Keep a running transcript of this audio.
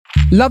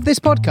Love this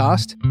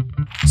podcast?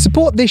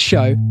 Support this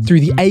show through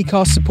the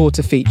Acast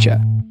supporter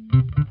feature.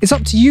 It's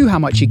up to you how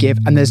much you give,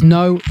 and there's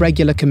no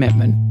regular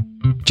commitment.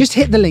 Just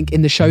hit the link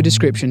in the show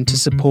description to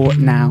support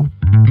now.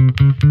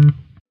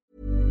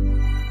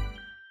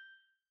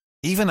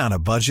 Even on a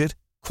budget,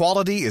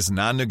 quality is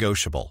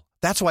non-negotiable.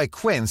 That's why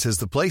Quince is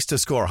the place to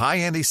score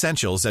high-end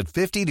essentials at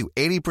 50 to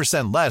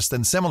 80% less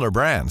than similar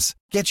brands.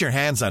 Get your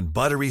hands on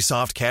buttery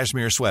soft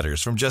cashmere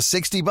sweaters from just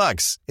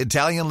 $60,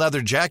 Italian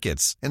leather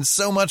jackets, and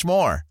so much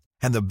more.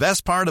 And the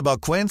best part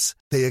about Quince,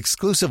 they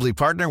exclusively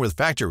partner with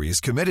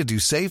factories committed to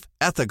safe,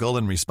 ethical,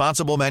 and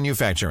responsible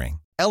manufacturing.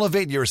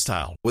 Elevate your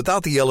style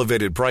without the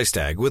elevated price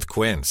tag with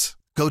Quince.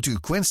 Go to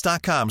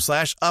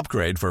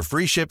quince.com/upgrade for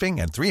free shipping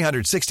and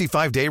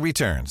 365-day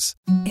returns.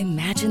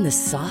 Imagine the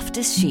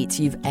softest sheets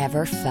you've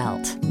ever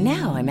felt.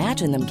 Now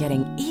imagine them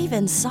getting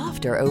even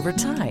softer over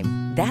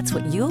time. That's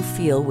what you'll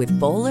feel with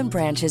Boll &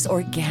 Branch's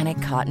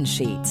organic cotton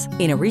sheets.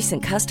 In a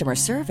recent customer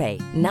survey,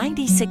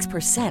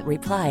 96%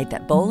 replied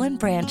that Boll &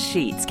 Branch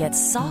sheets get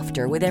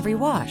softer with every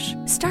wash.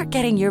 Start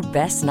getting your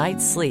best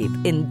night's sleep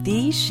in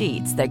these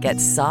sheets that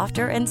get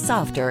softer and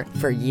softer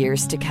for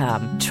years to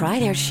come. Try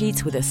their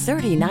sheets with a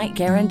 30-night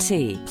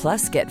guarantee.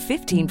 Plus, get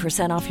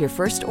 15% off your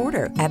first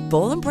order at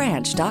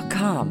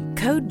bollandbranch.com.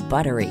 Code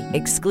BUTTERY.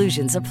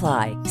 Exclusions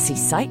apply. See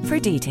site for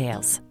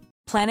details.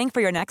 Planning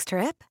for your next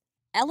trip?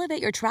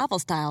 Elevate your travel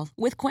style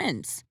with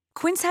Quince.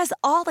 Quince has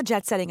all the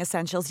jet-setting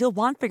essentials you'll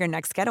want for your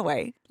next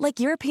getaway,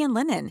 like European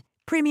linen,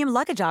 premium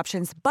luggage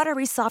options,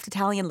 buttery soft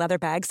Italian leather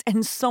bags,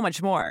 and so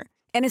much more.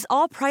 And is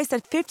all priced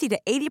at 50 to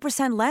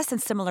 80% less than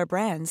similar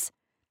brands.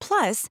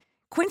 Plus,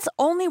 Quince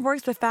only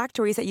works with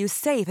factories that use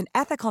safe and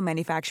ethical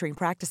manufacturing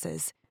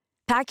practices.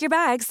 Pack your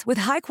bags with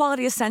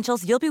high-quality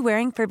essentials you'll be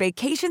wearing for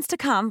vacations to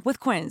come with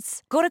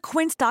Quince. Go to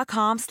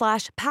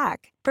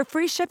quince.com/pack for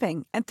free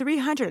shipping and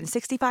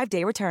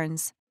 365-day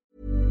returns.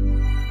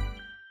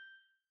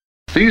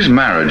 These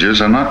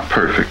marriages are not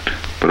perfect,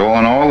 but all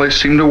in all, they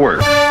seem to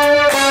work.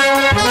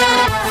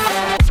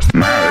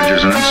 Marriage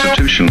is an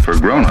institution for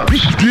grown-ups.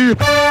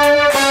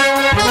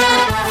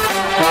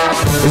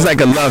 It's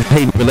like a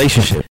love-hate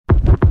relationship.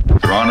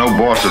 There are no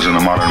bosses in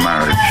a modern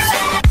marriage.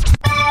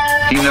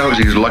 He knows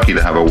he's lucky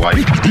to have a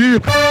wife.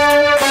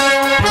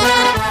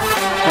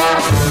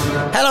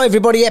 Hello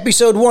everybody,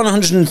 episode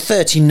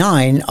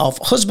 139 of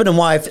Husband and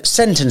Wife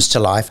Sentenced to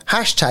Life.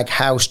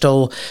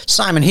 #Housedull.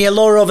 Simon here,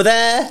 Laura over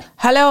there.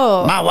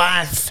 Hello. My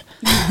wife.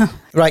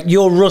 Right,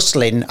 you're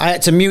rustling. I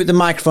had to mute the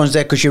microphones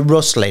there because you're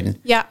rustling.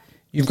 Yeah.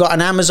 You've got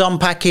an Amazon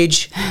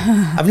package.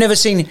 I've never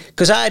seen,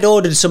 because I had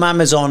ordered some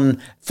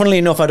Amazon. Funnily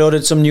enough, I'd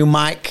ordered some new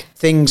mic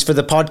things for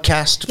the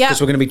podcast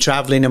because we're going to be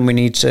travelling and we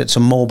need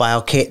some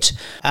mobile kit.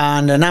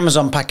 And an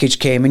Amazon package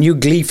came and you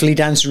gleefully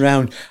dancing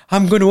around,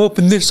 I'm going to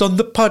open this on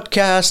the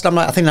podcast. I'm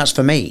like, I think that's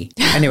for me.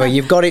 Anyway,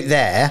 you've got it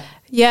there.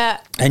 Yeah.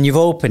 And you've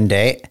opened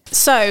it.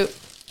 So...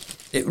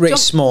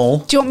 It's small.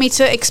 Do you want me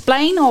to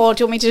explain or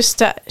do you want me to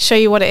just show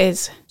you what it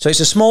is? So it's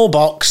a small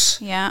box.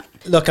 Yeah.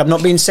 Look, I'm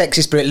not being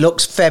sexist, but it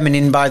looks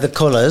feminine by the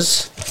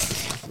colours.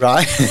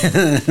 Right? Do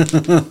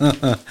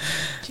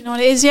you know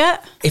what it is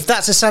yet? If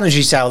that's a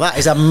sanitary towel, that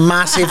is a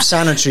massive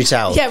sanitary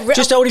towel. Yeah,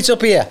 just hold it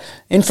up here,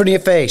 in front of your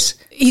face.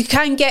 You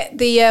can get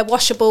the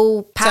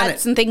washable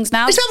pads and things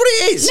now. Is that what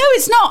it is? No,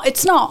 it's not.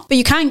 It's not. But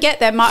you can get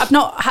them. I've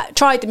not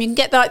tried them. You can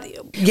get that.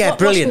 Yeah,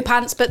 brilliant. Washable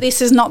pants, but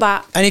this is not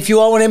that. And if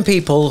you are one of them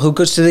people who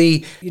goes to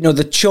the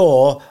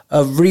chore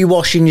of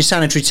rewashing your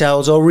sanitary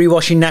towels or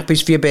rewashing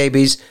nappies for your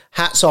babies,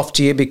 hats off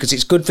to you because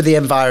it's good for the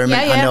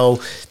environment. Yeah. I know.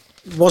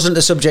 It wasn't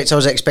the subject I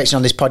was expecting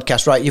on this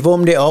podcast. Right, you've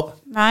warmed it up.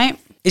 Right.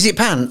 Is it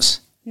pants?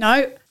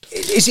 No.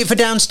 Is it for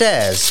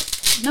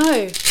downstairs?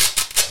 No.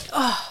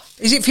 Oh.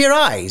 Is it for your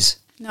eyes?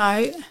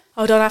 No.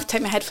 Hold on, I have to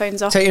take my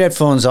headphones off. Take your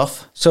headphones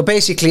off. So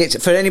basically,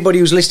 it's for anybody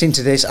who's listening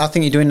to this, I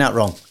think you're doing that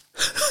wrong.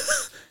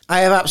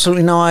 I have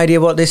absolutely no idea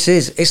what this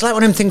is. It's like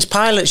one of them things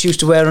pilots used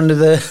to wear under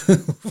the...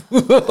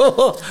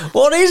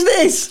 What is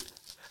this?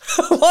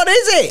 What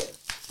is it?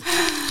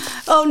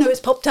 Oh, no, it's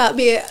popped out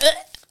here.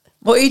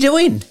 What are you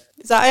doing?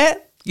 Is that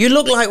it? You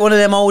look like one of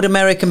them old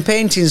American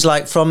paintings,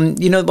 like from,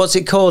 what's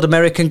it called?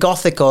 American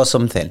Gothic or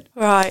something.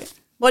 Right.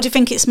 What do you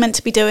think it's meant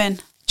to be doing?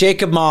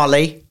 Jacob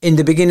Marley, in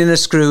the beginning of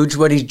Scrooge,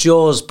 when his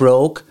jaws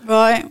broke.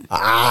 Right.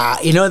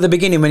 At the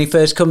beginning when he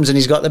first comes and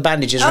he's got the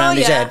bandages around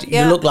his head.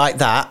 Yeah. You look like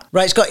that.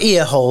 Right, it's got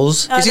ear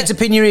holes. Is it to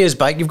pin your ears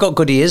back? You've got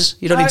good ears.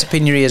 You don't need to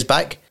pin your ears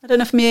back. I don't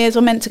know if my ears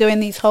were meant to go in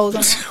these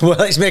holes.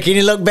 Well, it's making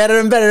you look better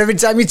and better every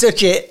time you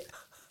touch it.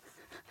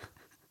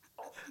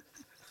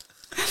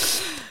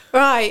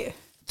 Right.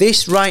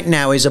 This right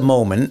now is a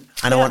moment,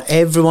 and I want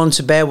everyone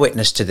to bear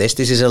witness to this.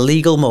 This is a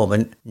legal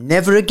moment.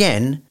 Never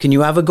again can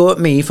you have a go at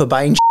me for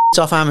buying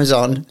off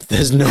Amazon.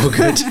 There's no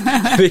good.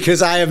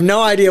 Because I have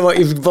no idea what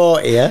you've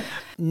bought here.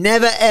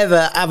 Never,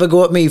 ever have a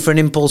go at me for an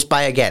impulse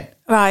buy again.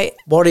 Right.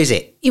 What is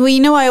it?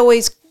 Well, I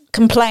always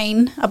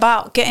complain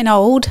about getting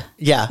old.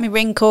 Yeah. My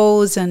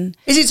wrinkles and...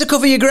 Is it to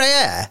cover your grey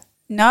hair?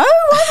 No,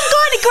 I haven't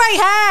got any grey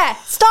hair.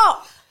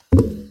 Stop.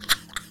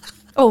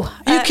 Oh,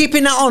 Are you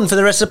keeping that on for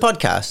the rest of the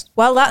podcast?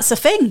 Well, that's the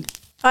thing.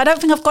 I don't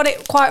think I've got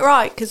it quite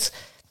right because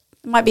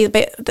It might be a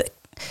bit...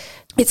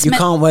 You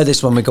can't wear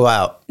this when we go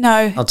out.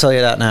 No. I'll tell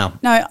you that now.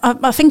 No,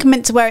 I think I'm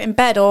meant to wear it in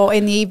bed or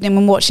in the evening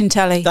when watching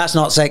telly. That's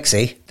not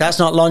sexy. That's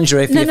not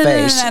lingerie for your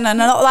face. No,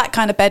 not that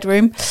kind of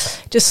bedroom.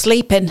 Just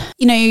sleeping.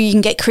 You know, you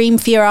can get cream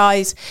for your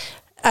eyes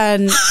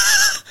and...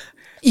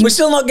 We're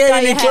still not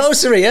getting any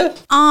closer here.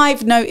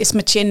 I've noticed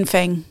my chin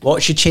thing.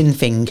 What's your chin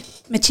thing?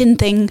 My chin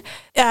thing.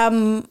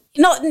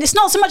 It's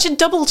not so much a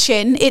double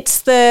chin.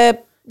 It's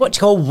the... What you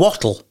call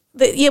wattle?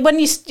 When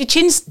your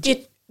chin's...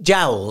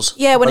 Jowls.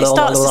 Yeah, when it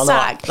starts to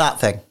sag. That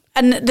thing.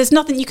 And there's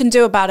nothing you can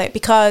do about it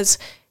because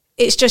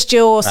it's just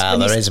yours. Well,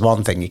 there is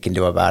one thing you can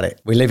do about it.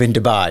 We live in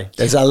Dubai.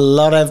 There's a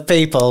lot of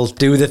people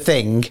do the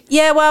thing.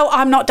 Yeah, well,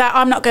 I'm not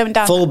going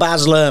down. Full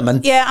Baz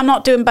Luhrmann. Yeah, I'm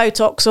not doing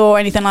Botox or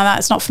anything like that.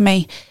 It's not for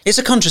me. It's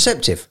a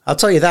contraceptive. I'll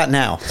tell you that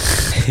now.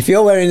 If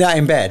you're wearing that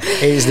in bed,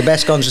 it is the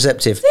best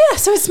contraceptive. Yeah,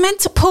 so it's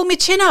meant to pull my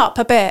chin up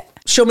a bit.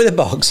 Show me the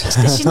box.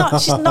 She's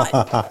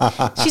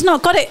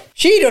not got it.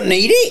 She don't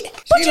need it.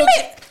 What do you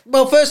mean?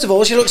 Well, first of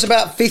all, she looks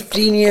about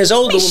 15 years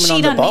old, the woman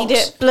on the box. She don't need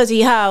it,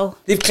 bloody hell.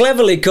 They've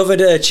cleverly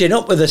covered her chin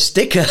up with a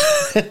sticker.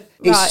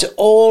 It's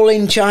all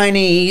in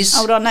Chinese.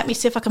 Hold on, let me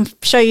see if I can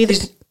show you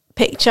the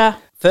picture.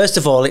 First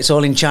of all, it's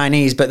all in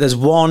Chinese, but there's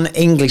one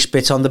English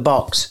bit on the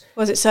box.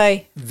 What does it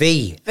say?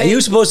 V. Are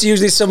you supposed to use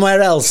this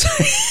somewhere else?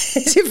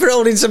 Is it for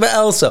holding something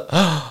else up?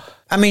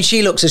 I mean,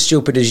 she looks as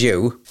stupid as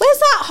you. Where's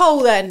that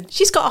hole then?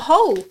 She's got a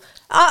hole.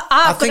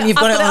 I think you've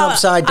got it on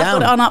upside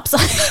down. I've got it on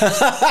upside.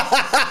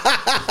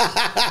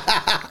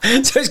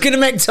 So it's going to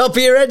make the top of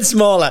your head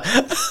smaller.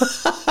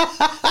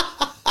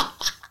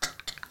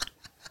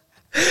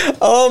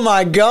 Oh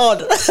my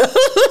God. I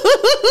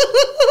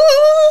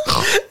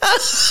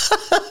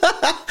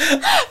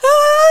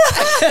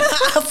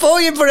thought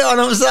you put it on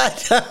upside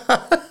down.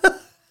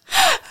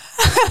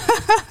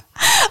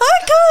 I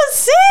can't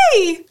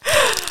see.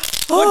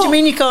 What do you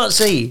mean you can't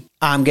see?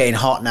 I'm getting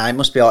hot now. It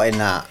must be hot in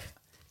that.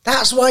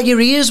 That's why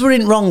your ears were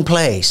in wrong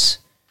place.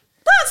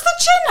 That's the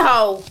chin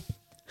hole.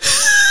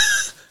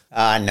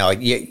 No,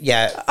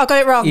 yeah. I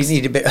got it wrong. You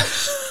need a bit...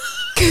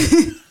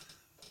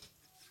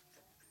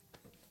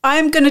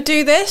 I'm going to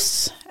do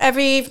this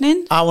every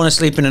evening. I want to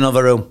sleep in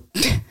another room.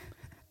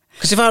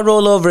 Because if I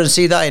roll over and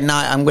see that at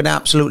night, I'm going to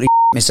absolutely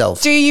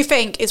myself. Do you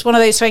think it's one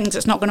of those things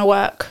that's not going to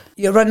work?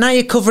 Yeah, right now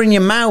you're covering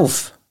your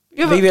mouth.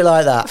 Leave it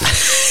like that.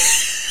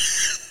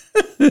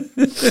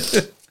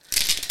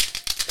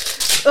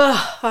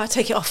 I'll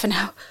take it off for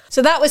now.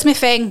 So that was my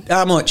thing.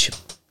 How much?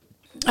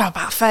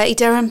 About 30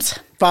 dirhams.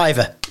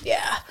 $5.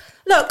 Yeah.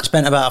 Look.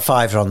 Spent about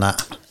 $5 on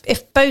that.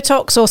 If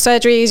Botox or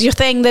surgery is your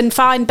thing, then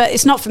fine, but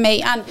it's not for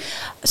me. And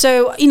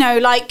so, you know,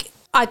 like,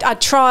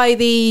 I'd try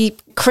the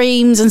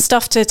creams and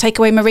stuff to take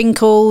away my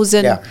wrinkles,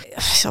 and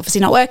it's obviously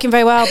not working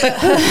very well.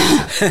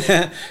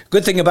 But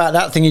good thing about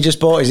that thing you just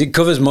bought is it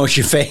covers most of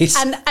your face.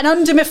 And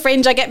under my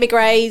fringe, I get my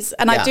greys,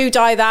 and I do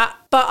dye that.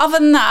 But other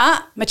than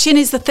that, my chin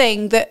is the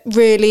thing that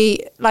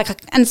really, like,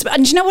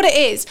 and you know what it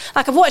is?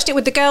 Like, I've watched it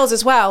with the girls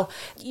as well.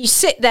 You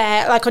sit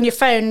there, like, on your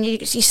phone,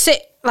 you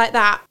sit like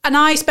that. And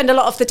I spend a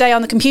lot of the day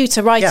on the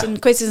computer writing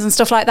quizzes and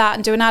stuff like that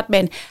and doing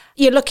admin.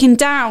 You're looking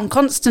down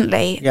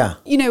constantly. Yeah.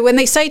 You know, when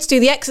they say to do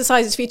the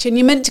exercises for your chin,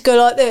 you're meant to go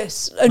like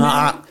this. And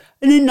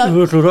then like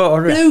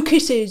blow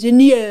kisses in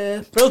the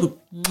air. Like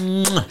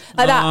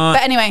that.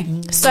 But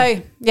anyway,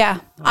 so, yeah.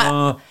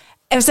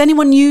 Has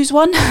anyone used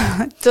one?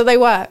 Do they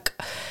work?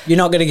 You're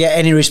not going to get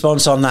any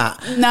response on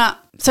that. Nah.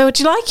 So would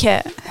you like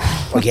it?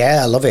 Well, yeah,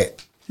 I love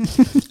it.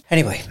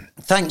 Anyway,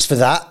 thanks for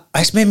that.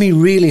 It's made me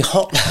really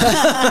hot.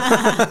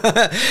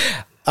 I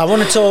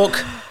want to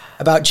talk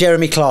about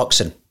Jeremy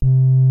Clarkson.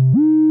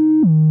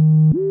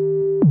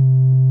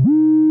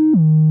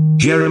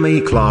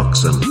 Jeremy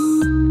Clarkson.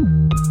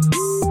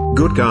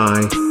 Good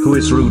guy, who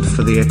is rude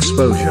for the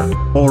exposure,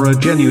 or a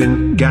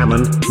genuine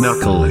gammon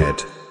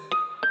knucklehead.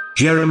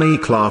 Jeremy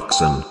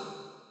Clarkson.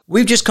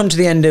 We've just come to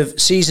the end of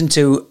season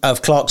 2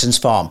 of Clarkson's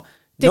Farm.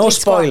 No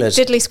spoilers.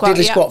 Diddley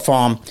Squat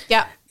Farm.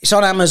 Yeah. It's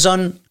on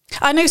Amazon.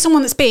 I know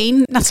someone that's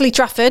been, Natalie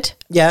Trafford.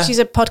 Yeah. She's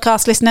a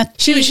podcast listener.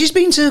 She's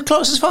been to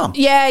Clarkson's Farm?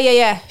 Yeah.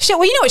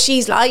 Well, you know what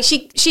she's like.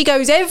 She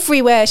goes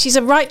everywhere. She's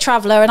a right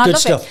traveller, and I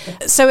love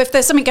it. So if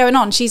there's something going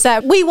on, she's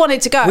there. We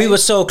wanted to go. We were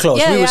so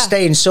close. We were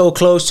staying so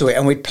close to it,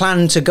 and we'd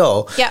planned to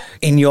go. Yeah.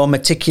 In your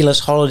meticulous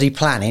holiday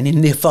planning, in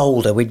the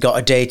folder, we'd got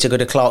a day to go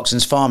to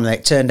Clarkson's Farm, and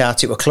it turned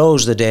out it were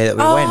closed the day that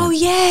we went. Oh,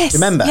 yes.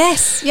 Remember?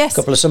 Yes. A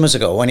couple of summers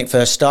ago when it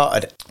first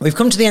started. We've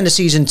come to the end of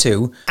season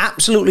 2.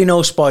 Absolutely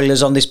no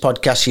spoilers on this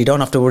podcast, so you don't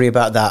have to worry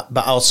about that.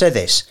 But I'll say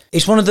this.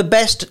 It's one of the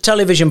best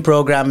television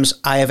programmes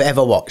I have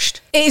ever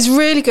watched. It is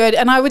really good,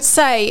 and I would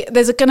say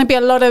there's going to be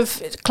a lot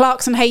of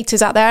Clarkson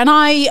haters out there, and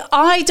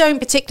I don't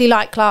particularly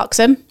like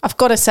Clarkson, I've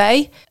got to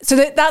say. So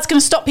that's going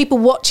to stop people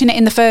watching it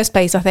in the first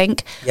place, I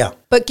think. Yeah.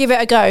 But give it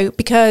a go,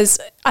 because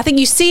I think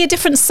you see a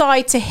different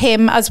side to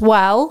him as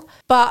well,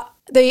 but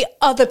the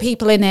other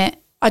people in it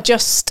are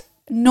just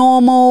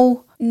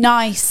normal,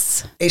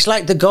 nice. It's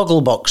like the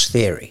Gogglebox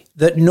theory,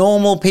 that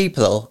normal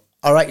people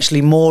are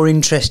actually more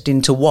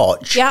interesting to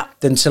watch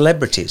than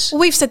celebrities.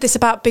 Well, we've said this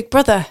about Big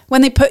Brother.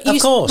 When they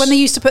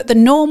used to put the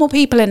normal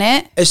people in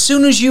it. As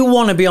soon as you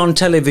want to be on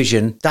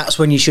television, that's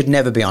when you should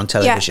never be on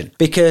television.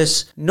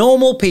 Because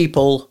normal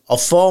people are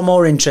far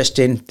more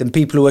interesting than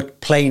people who are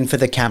playing for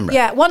the camera.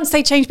 Yeah, once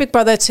they change Big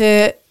Brother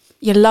to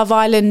your Love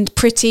Island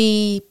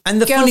pretty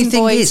and the girls funny and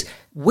thing boys. is,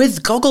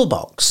 with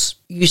Gogglebox,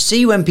 you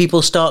see when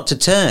people start to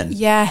turn.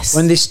 Yes.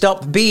 When they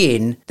stop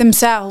being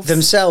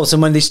themselves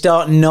and when they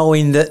start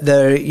knowing that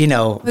they're,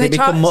 they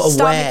become more aware.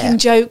 Start making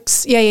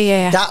jokes.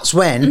 Yeah. That's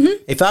when,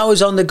 if I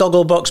was on the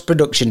Gogglebox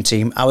production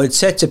team, I would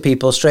say to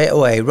people straight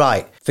away,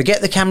 right,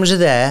 forget the cameras are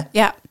there.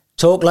 Yeah.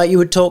 Talk like you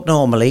would talk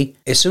normally.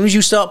 As soon as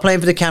you start playing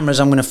for the cameras,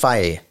 I'm going to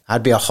fire you.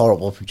 I'd be a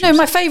horrible producer. No,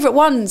 my favourite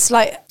ones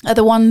are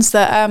the ones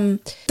that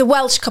the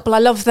Welsh couple. I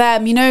love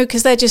them,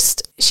 because they're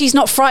just. She's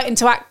not frightened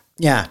to act.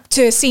 Yeah.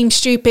 To seem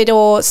stupid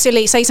or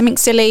silly, say something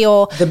silly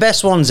or... The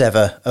best ones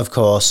ever, of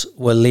course,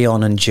 were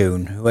Leon and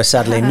June, who are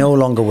sadly no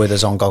longer with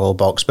us on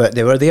Gogglebox, but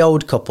they were the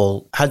old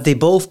couple. Had they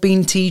both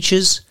been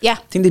teachers? Yeah.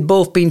 I think they'd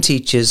both been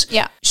teachers.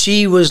 Yeah.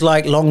 She was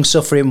like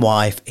long-suffering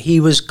wife.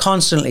 He was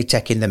constantly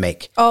taking the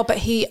mick. Oh, but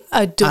he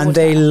adored And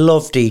they her.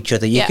 loved each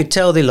other. You could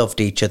tell they loved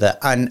each other.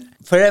 And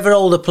forever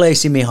hold a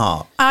place in my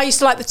heart. I used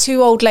to like the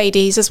two old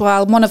ladies as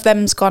well. One of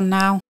them's gone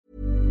now.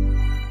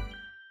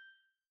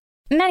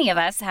 Many of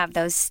us have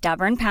those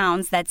stubborn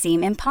pounds that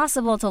seem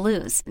impossible to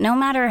lose, no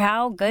matter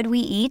how good we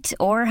eat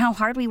or how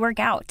hard we work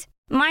out.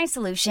 My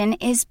solution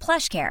is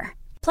PlushCare.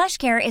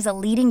 PlushCare is a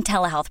leading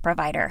telehealth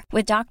provider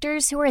with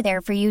doctors who are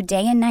there for you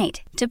day and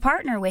night to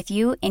partner with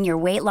you in your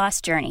weight loss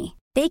journey.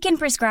 They can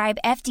prescribe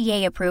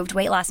FDA-approved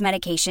weight loss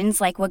medications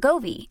like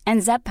Wegovy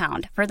and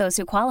Zepbound for those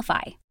who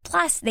qualify.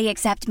 Plus, they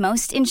accept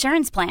most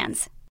insurance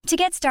plans. To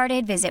get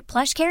started, visit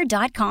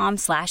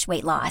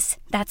plushcare.com/weightloss.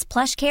 That's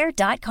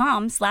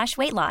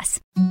plushcare.com/weightloss.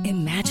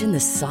 Imagine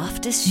the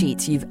softest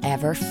sheets you've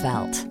ever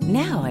felt.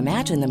 Now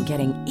imagine them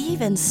getting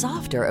even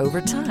softer over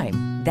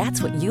time.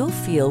 That's what you'll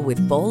feel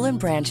with Boll &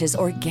 Branch's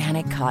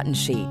organic cotton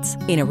sheets.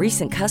 In a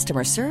recent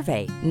customer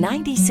survey,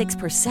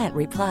 96%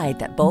 replied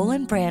that Boll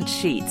 & Branch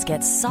sheets get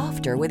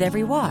softer with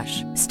every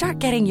wash. Start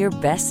getting your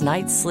best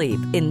night's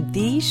sleep in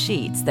these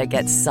sheets that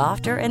get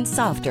softer and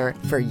softer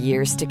for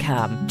years to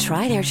come.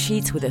 Try their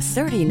sheets with a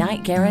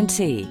 30-night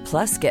guarantee.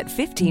 Plus, get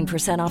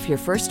 15% off your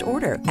first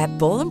order at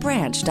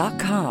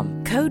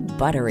bollandbranch.com. Code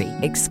BUTTERY.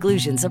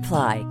 Exclusions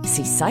apply.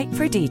 See site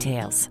for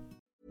details.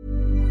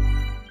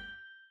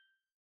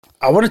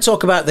 I want to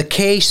talk about the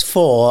case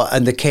for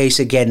and the case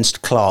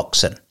against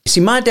Clarkson.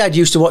 See, my dad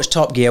used to watch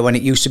Top Gear when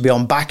it used to be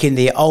on back in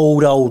the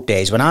old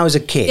days when I was a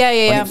kid.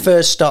 When it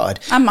first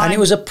started. And it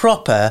was a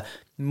proper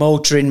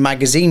motoring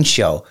magazine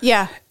show.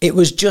 Yeah. It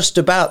was just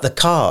about the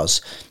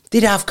cars.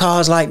 They'd have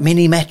cars like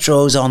mini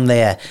Metros on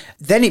there.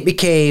 Then it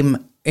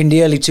became, in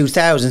the early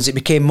 2000s, it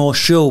became more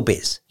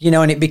showbiz.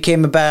 And it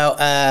became about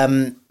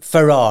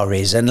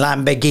Ferraris and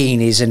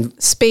Lamborghinis and...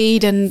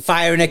 speed and...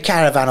 firing a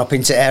caravan up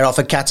into air off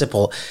a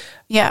catapult.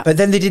 Yeah. But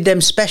then they did them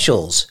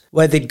specials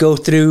where they'd go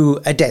through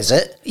a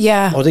desert.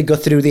 Yeah. Or they'd go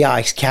through the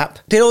ice cap.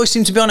 They always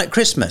seem to be on at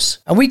Christmas.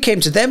 And we came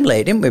to them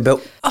late, didn't we?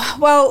 But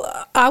well,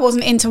 I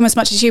wasn't into them as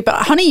much as you,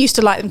 but Honey used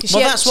to like them.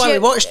 That's why we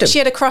watched them. She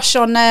had a crush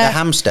on... the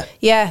hamster.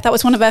 Yeah, that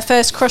was one of her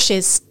first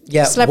crushes.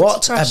 Yeah,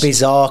 what crush. a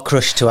bizarre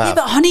crush to have. Yeah,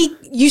 but Honey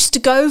used to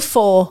go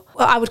for...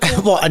 I would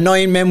call... What,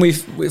 annoying men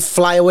with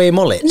flyaway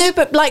mullets? No,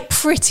 but like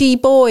pretty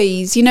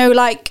boys,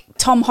 like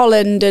Tom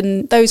Holland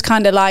and those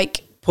kind of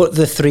like... Put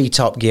the 3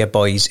 Top Gear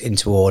boys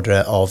into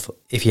order of,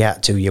 if you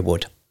had to, you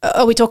would.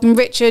 Are we talking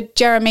Richard,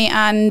 Jeremy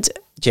and...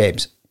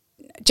 James.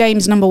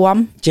 James number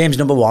 1. James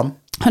number 1.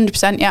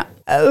 100%, yeah.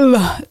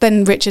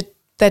 Then Richard,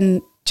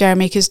 then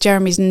Jeremy, because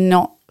Jeremy's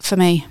not for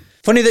me.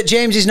 Funny that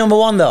James is number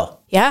 1, though.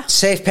 Yeah.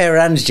 Safe pair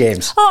of hands,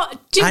 James. Oh,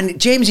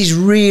 and James is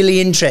really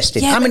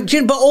interesting. Yeah,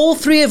 but all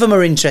 3 of them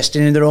are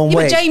interesting in their own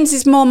way. But James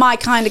is more my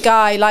kind of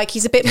guy. Like,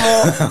 he's a bit more...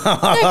 no,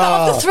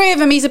 but of the 3 of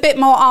them, he's a bit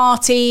more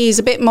arty. He's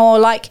a bit more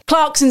like...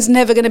 Clarkson's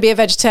never going to be a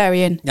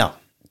vegetarian. No.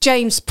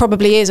 James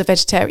probably is a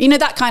vegetarian.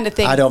 That kind of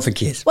thing. I don't think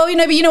he is. Well,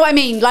 but you know what I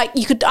mean? Like,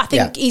 you could... I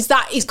think he's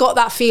got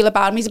that feel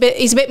about him. He's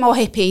a bit more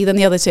hippie than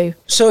the other 2.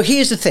 So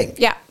here's the thing.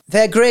 Yeah.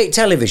 They're great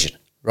television,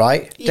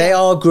 right? Yeah. They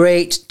are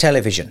great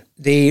television.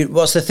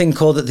 What's the thing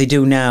called that they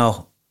do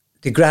now?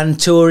 The Grand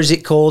Tour, is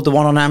it called? The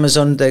one on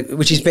Amazon,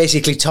 which is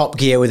basically Top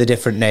Gear with a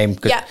different name.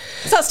 Yeah.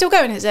 Is that still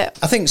going, is it?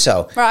 I think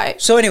so.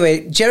 Right. So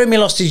anyway, Jeremy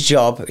lost his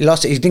job. He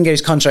didn't get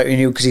his contract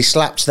renewed because he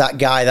slapped that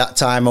guy that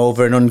time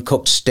over an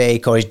uncooked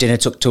steak, or his dinner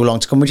took too long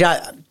to come, which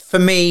for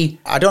me,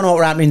 I don't know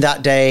what happened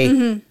that day.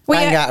 Mm-hmm. Well,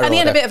 and he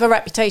had a bit of a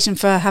reputation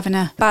for having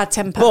a bad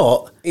temper.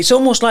 But it's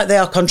almost like they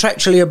are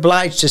contractually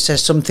obliged to say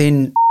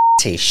something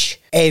ish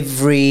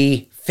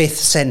every 5th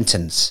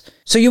sentence.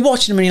 So you're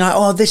watching them and you're like,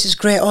 oh, this is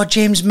great. Oh,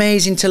 James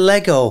May's into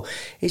Lego.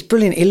 It's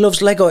brilliant. He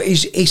loves Lego.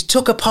 He's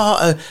took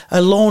apart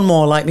a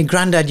lawnmower like my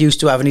granddad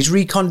used to have, and he's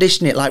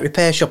reconditioned it like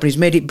repair shop, and he's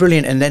made it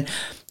brilliant.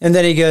 And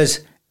then he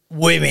goes,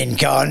 women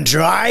can't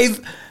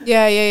drive.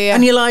 Yeah.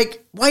 And you're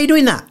like, why are you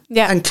doing that?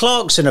 Yeah. And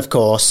Clarkson, of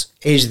course,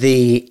 is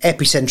the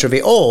epicenter of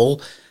it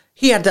all.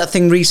 He had that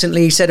thing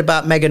recently he said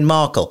about Meghan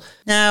Markle.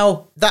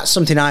 Now, that's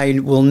something I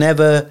will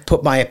never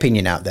put my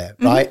opinion out there,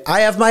 right? I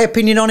have my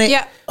opinion on it.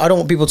 Yeah. I don't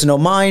want people to know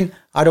mine.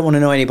 I don't want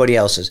to know anybody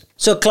else's.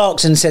 So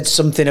Clarkson said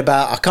something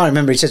about, I can't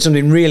remember, he said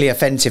something really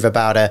offensive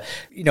about her,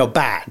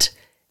 bad.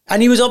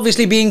 And he was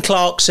obviously being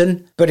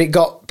Clarkson, but it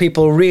got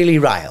people really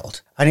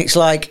riled. And it's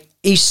like,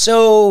 he's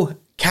so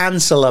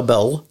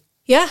cancelable.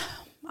 Yeah.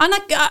 And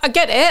I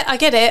get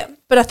it.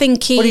 But I think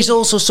But he's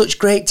also such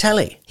great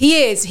telly.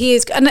 He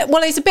is. And,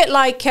 well, he's a bit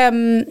like...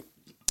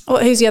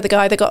 who's the other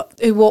guy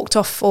who walked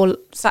off or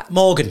sacked?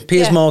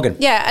 Piers Morgan.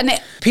 Yeah, and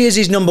Piers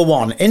is number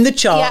one in the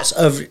charts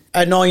of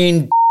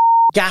annoying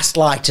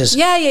gaslighters.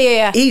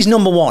 Yeah. He's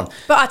number one.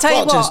 But I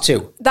tell Clarkson's you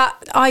what,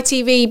 that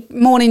ITV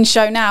morning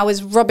show now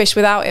is rubbish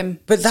without him.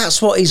 But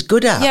that's what he's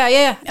good at.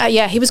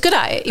 Yeah, he was good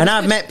at it.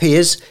 I've met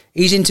Piers.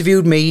 He's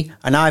interviewed me,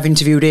 and I've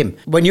interviewed him.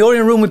 When you're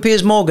in a room with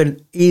Piers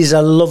Morgan, he's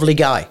a lovely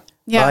guy.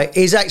 Yeah. Right?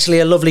 He's actually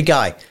a lovely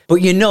guy.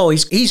 But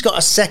he's got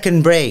a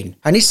second brain.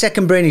 And his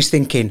second brain is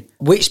thinking,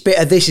 which bit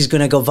of this is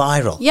going to go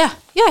viral? Yeah.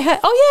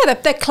 Oh, yeah,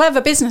 they're clever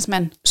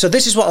businessmen. So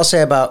this is what I'll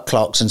say about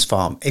Clarkson's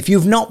Farm. If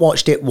you've not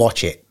watched it,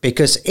 watch it.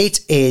 Because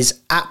it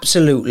is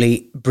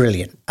absolutely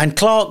brilliant. And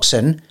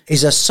Clarkson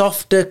is a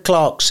softer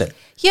Clarkson.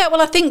 Yeah,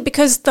 well, I think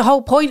because the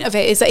whole point of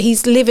it is that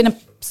he's living a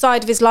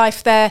side of his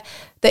life there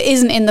that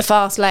isn't in the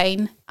fast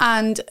lane.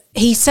 And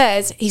he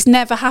says he's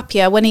never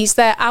happier when he's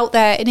out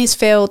there in his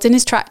fields, in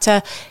his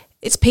tractor.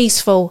 It's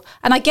peaceful.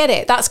 And I get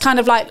it. That's kind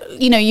of like,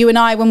 you and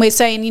I, when we're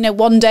saying,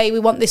 one day we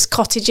want this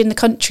cottage in the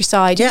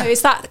countryside. Yeah.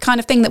 It's that kind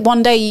of thing that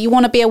one day you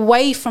want to be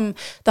away from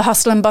the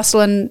hustle and bustle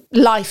and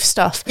life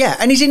stuff. Yeah,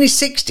 and he's in his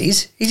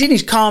 60s. He's in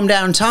his calm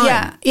down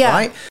time. Yeah.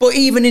 Right? But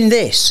even in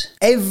this,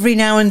 every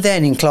now and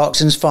then in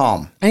Clarkson's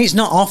Farm, and it's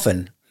not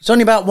often, it's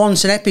only about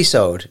once an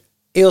episode,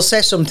 he'll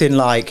say something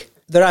like,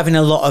 they're having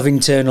a lot of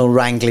internal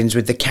wranglings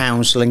with the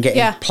council and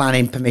getting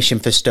planning permission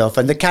for stuff.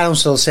 And the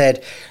council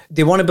said,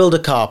 they want to build a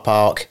car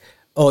park.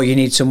 Oh, you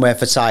need somewhere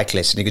for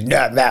cyclists. And he goes,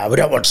 no, we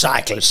don't want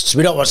cyclists.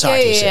 We don't want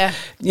cyclists. Yeah.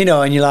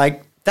 And you're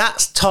like,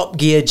 that's top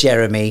gear,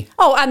 Jeremy.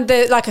 Oh, and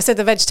like I said,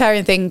 the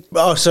vegetarian thing.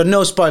 Oh, so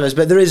no spoilers,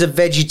 but there is a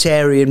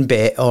vegetarian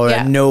bit or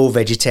a no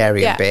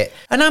vegetarian bit.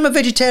 And I'm a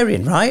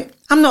vegetarian, right?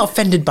 I'm not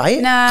offended by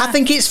it. Nah. I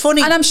think it's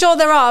funny. And I'm sure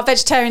there are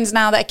vegetarians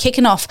now that are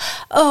kicking off.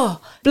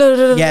 Oh, blah,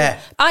 blah, blah. Yeah.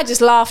 I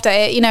just laughed at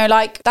it,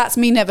 like that's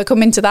me never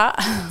coming to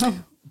that.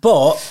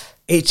 But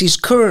it is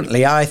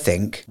currently, I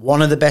think,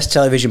 one of the best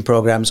television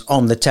programmes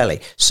on the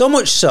telly. So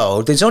much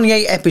so, there's only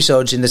 8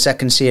 episodes in the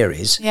second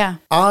series. Yeah.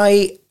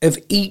 I have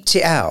eked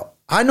it out.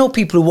 I know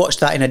people who watch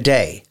that in a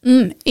day.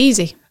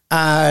 Easy.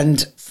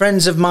 And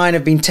friends of mine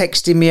have been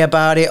texting me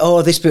about it.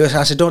 Oh, this bit.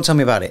 I said, don't tell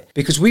me about it.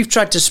 Because we've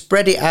tried to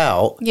spread it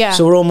out. Yeah.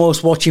 So we're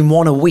almost watching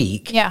one a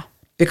week. Yeah.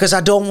 Because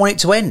I don't want it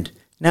to end.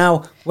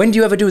 Now, when do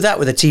you ever do that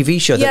with a TV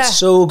show that's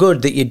so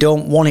good that you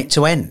don't want it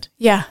to end?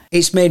 Yeah.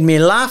 It's made me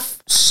laugh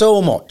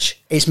so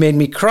much. It's made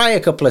me cry a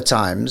couple of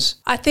times.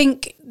 I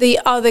think the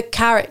other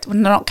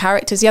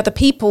the other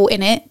people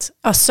in it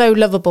are so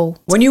lovable.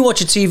 When you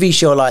watch a TV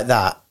show like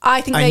that,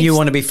 I think and you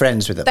want to be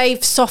friends with them,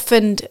 they've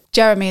softened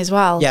Jeremy as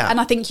well. Yeah. And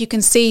I think you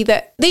can see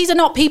that these are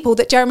not people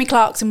that Jeremy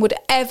Clarkson would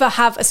ever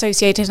have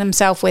associated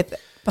himself with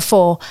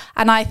before.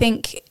 And I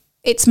think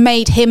it's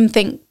made him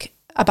think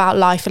about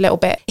life a little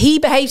bit. He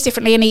behaves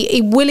differently and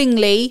he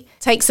willingly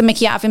takes the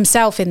mickey out of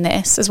himself in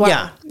this as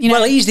well. Yeah.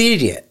 Well, he's the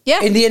idiot.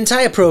 Yeah. In the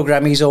entire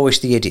programme, he's always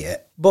the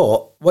idiot.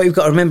 But what you've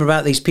got to remember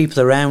about these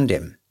people around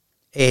him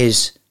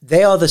is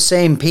they are the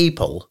same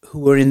people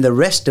who are in the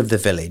rest of the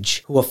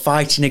village who are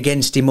fighting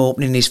against him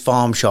opening his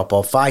farm shop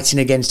or fighting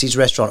against his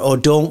restaurant or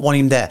don't want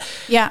him there.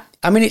 Yeah.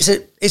 I mean,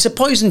 it's a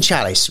poison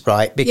chalice,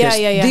 right? Because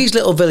Yeah. these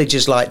little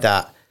villages like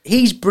that,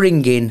 he's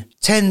bringing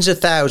tens of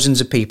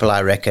thousands of people,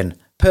 I reckon,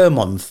 per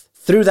month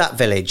through that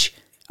village.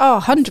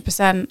 Oh,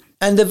 100%.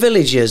 And the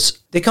villagers,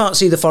 they can't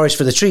see the forest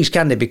for the trees,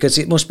 can they? Because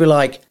it must be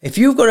like, if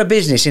you've got a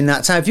business in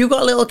that town, if you've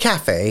got a little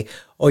cafe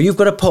or you've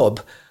got a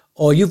pub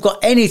or you've got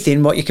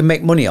anything what you can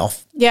make money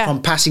off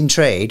from passing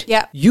trade,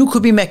 you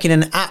could be making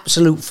an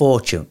absolute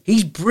fortune.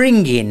 He's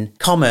bringing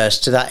commerce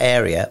to that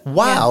area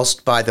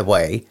whilst, by the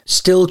way,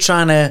 still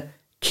trying to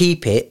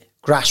keep it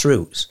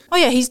grassroots. Oh,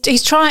 yeah,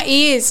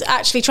 he is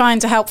actually trying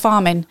to help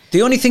farming.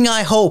 The only thing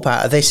I hope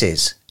out of this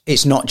is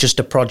it's not just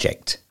a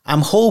project.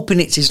 I'm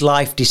hoping it's his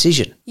life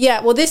decision.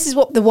 Yeah, well, this is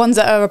what the ones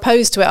that are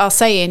opposed to it are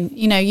saying.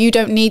 You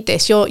don't need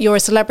this. You're a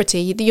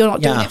celebrity. You're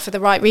not doing it for the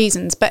right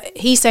reasons. But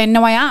he's saying,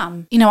 no, I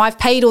am. I've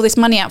paid all this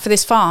money out for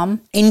this farm.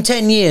 In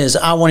 10 years,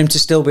 I want him to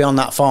still be on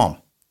that farm.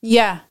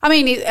 Yeah. I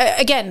mean,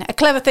 again, a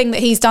clever thing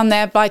that he's done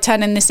there by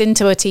turning this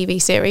into a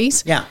TV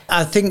series. Yeah.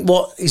 I think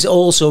what is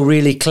also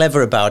really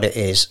clever about it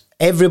is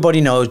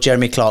everybody knows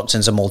Jeremy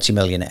Clarkson's a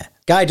multimillionaire.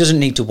 Guy doesn't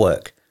need to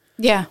work.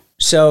 Yeah.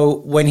 So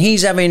when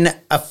he's having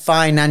a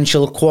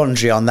financial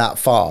quandary on that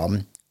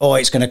farm,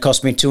 it's going to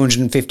cost me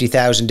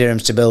 250,000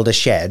 dirhams to build a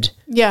shed.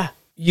 Yeah.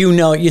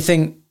 You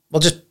think,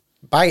 well, just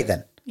buy it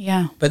then.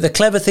 Yeah. But the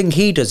clever thing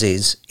he does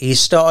is he's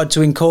started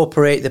to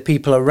incorporate the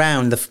people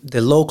around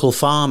the local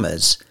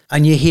farmers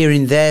and you're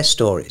hearing their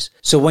stories.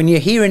 So when you're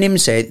hearing him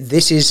say,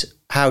 this is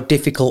how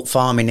difficult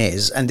farming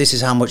is and this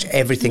is how much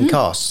everything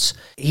costs,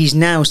 he's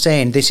now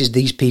saying this is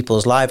these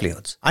people's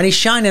livelihoods. And he's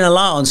shining a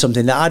light on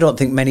something that I don't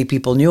think many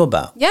people knew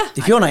about. Yeah.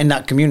 If you're not in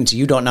that community,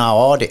 you don't know how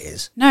hard it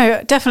is.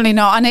 No, definitely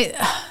not. And it,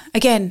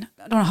 again,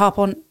 I don't want to harp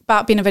on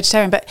about being a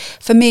vegetarian, but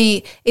for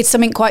me, it's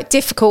something quite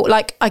difficult.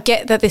 Like, I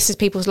get that this is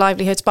people's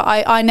livelihoods, but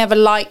I never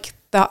like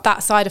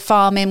that side of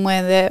farming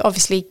where they're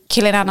obviously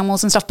killing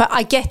animals and stuff. But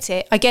I get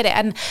it.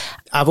 And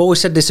I've always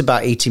said this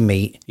about eating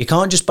meat. You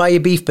can't just buy your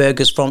beef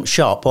burgers from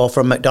shop or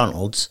from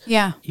McDonald's.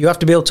 Yeah. You have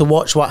to be able to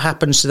watch what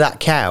happens to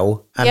that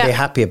cow and be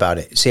happy about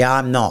it. See,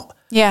 I'm not.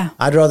 Yeah.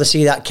 I'd rather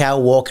see that cow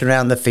walking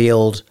around the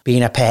field,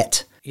 being a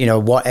pet,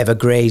 whatever,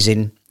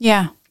 grazing.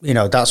 Yeah.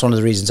 That's one of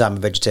the reasons I'm a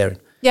vegetarian.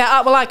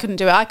 Yeah, well, I couldn't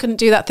do it. I couldn't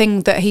do that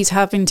thing that he's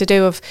having to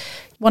do of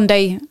one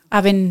day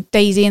having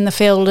Daisy in the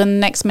field and the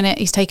next minute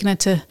he's taking her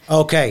to...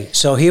 Okay,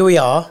 so here we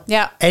are.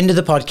 Yeah. End of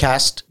the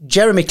podcast.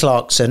 Jeremy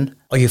Clarkson,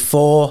 are you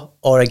for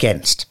or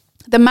against?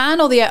 The man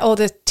or the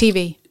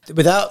TV?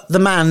 Without the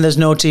man, there's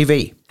no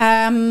TV.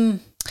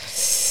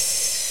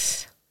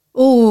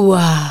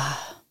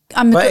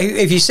 But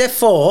if you say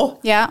for...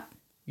 Yeah.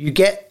 You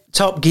get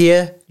Top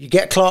Gear, you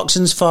get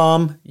Clarkson's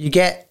Farm, you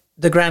get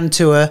the Grand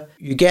Tour,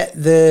 you get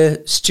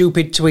the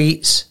stupid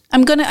tweets.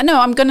 I'm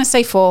gonna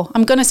say four.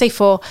 I'm gonna say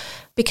four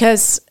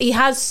because he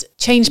has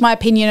changed my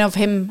opinion of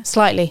him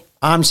slightly.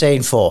 I'm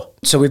saying 4.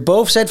 So we've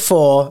both said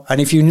 4, and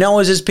if you know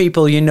us as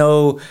people, you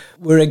know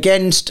we're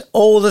against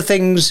all the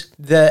things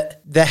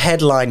that the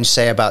headlines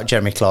say about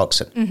Jeremy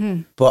Clarkson.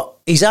 Mm-hmm. But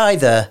he's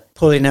either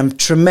pulling a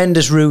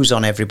tremendous ruse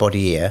on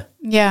everybody here.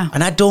 Yeah.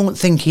 And I don't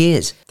think he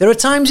is. There are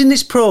times in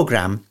this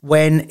programme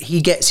when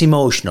he gets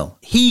emotional.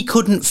 He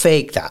couldn't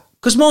fake that.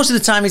 Because most of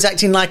the time he's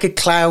acting like a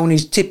clown,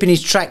 he's tipping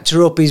his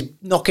tractor up, he's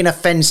knocking a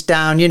fence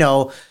down,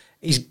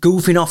 he's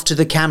goofing off to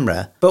the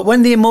camera. But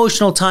when the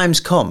emotional times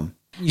come,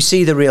 you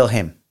see the real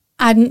him.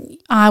 And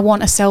I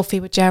want a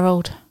selfie with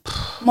Gerald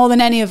more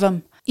than any of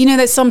them.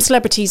 There's some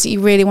celebrities that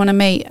you really want to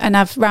meet and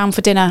have round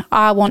for dinner.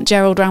 I want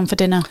Gerald round for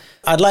dinner.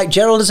 I'd like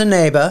Gerald as a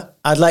neighbour.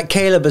 I'd like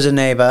Caleb as a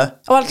neighbour.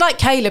 Oh, I'd like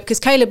Caleb because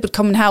Caleb would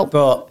come and help.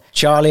 But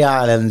Charlie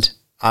Ireland,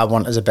 I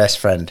want as a best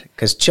friend.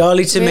 Because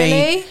Charlie to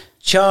me...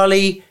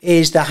 Charlie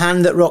is the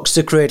hand that rocks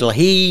the cradle.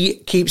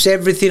 He keeps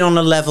everything on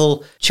a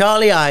level.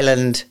 Charlie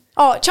Ireland.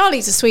 Oh,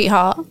 Charlie's a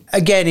sweetheart.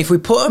 Again, if we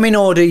put him in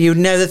order, you'd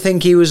never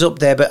think he was up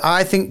there. But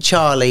I think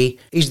Charlie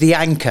is the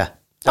anchor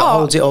that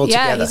holds it all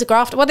together. Yeah, he's a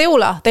grafter. Well, they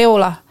all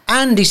are.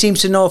 And he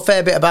seems to know a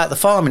fair bit about the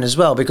farming as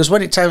well. Because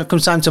when it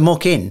comes time to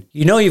muck in,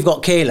 you've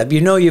got Caleb.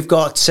 You've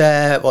got,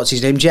 what's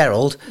his name,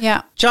 Gerald.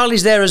 Yeah.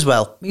 Charlie's there as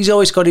well. He's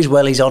always got his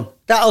wellies on.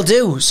 That'll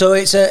do. So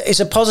it's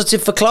a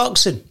positive for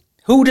Clarkson.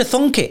 Who'd have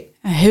thunk it?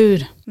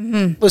 Who'd?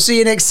 Mm-hmm. We'll see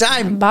you next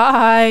time.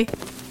 Bye.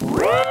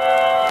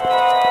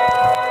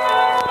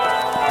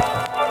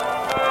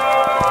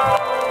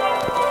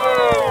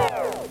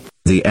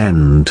 The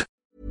end.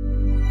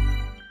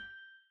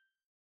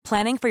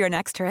 Planning for your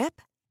next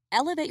trip?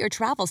 Elevate your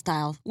travel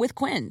style with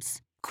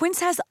Quince.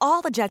 Quince has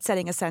all the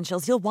jet-setting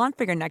essentials you'll want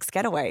for your next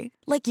getaway,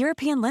 like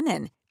European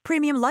linen,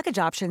 premium luggage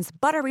options,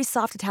 buttery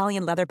soft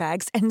Italian leather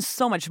bags, and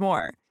so much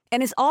more.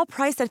 And is all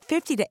priced at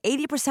 50 to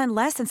 80%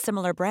 less than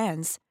similar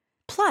brands.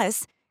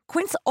 Plus,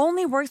 Quince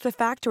only works with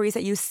factories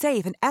that use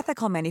safe and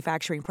ethical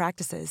manufacturing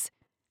practices.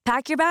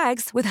 Pack your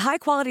bags with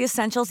high-quality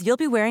essentials you'll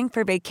be wearing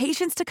for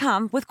vacations to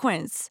come with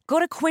Quince. Go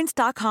to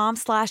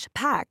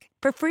quince.com/pack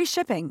for free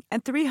shipping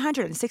and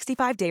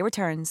 365-day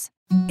returns.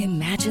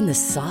 Imagine the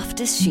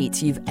softest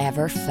sheets you've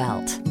ever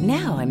felt.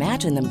 Now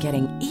imagine them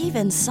getting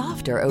even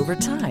softer over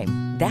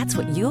time. That's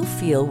what you'll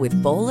feel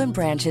with Boll &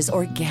 Branch's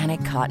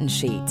organic cotton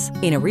sheets.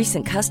 In a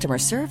recent customer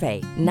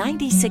survey,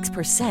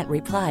 96%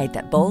 replied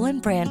that Boll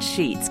 & Branch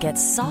sheets get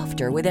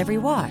softer with every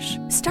wash.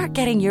 Start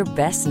getting your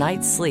best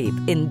night's sleep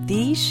in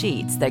these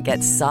sheets that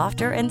get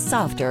softer and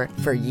softer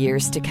for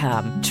years to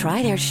come.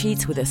 Try their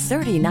sheets with a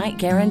 30-night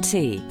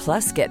guarantee.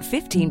 Plus, get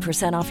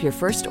 15% off your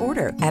first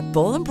order at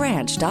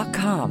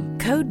bollandbranch.com.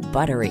 Code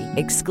BUTTERY.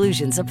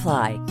 Exclusions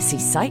apply. See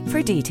site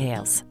for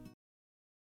details.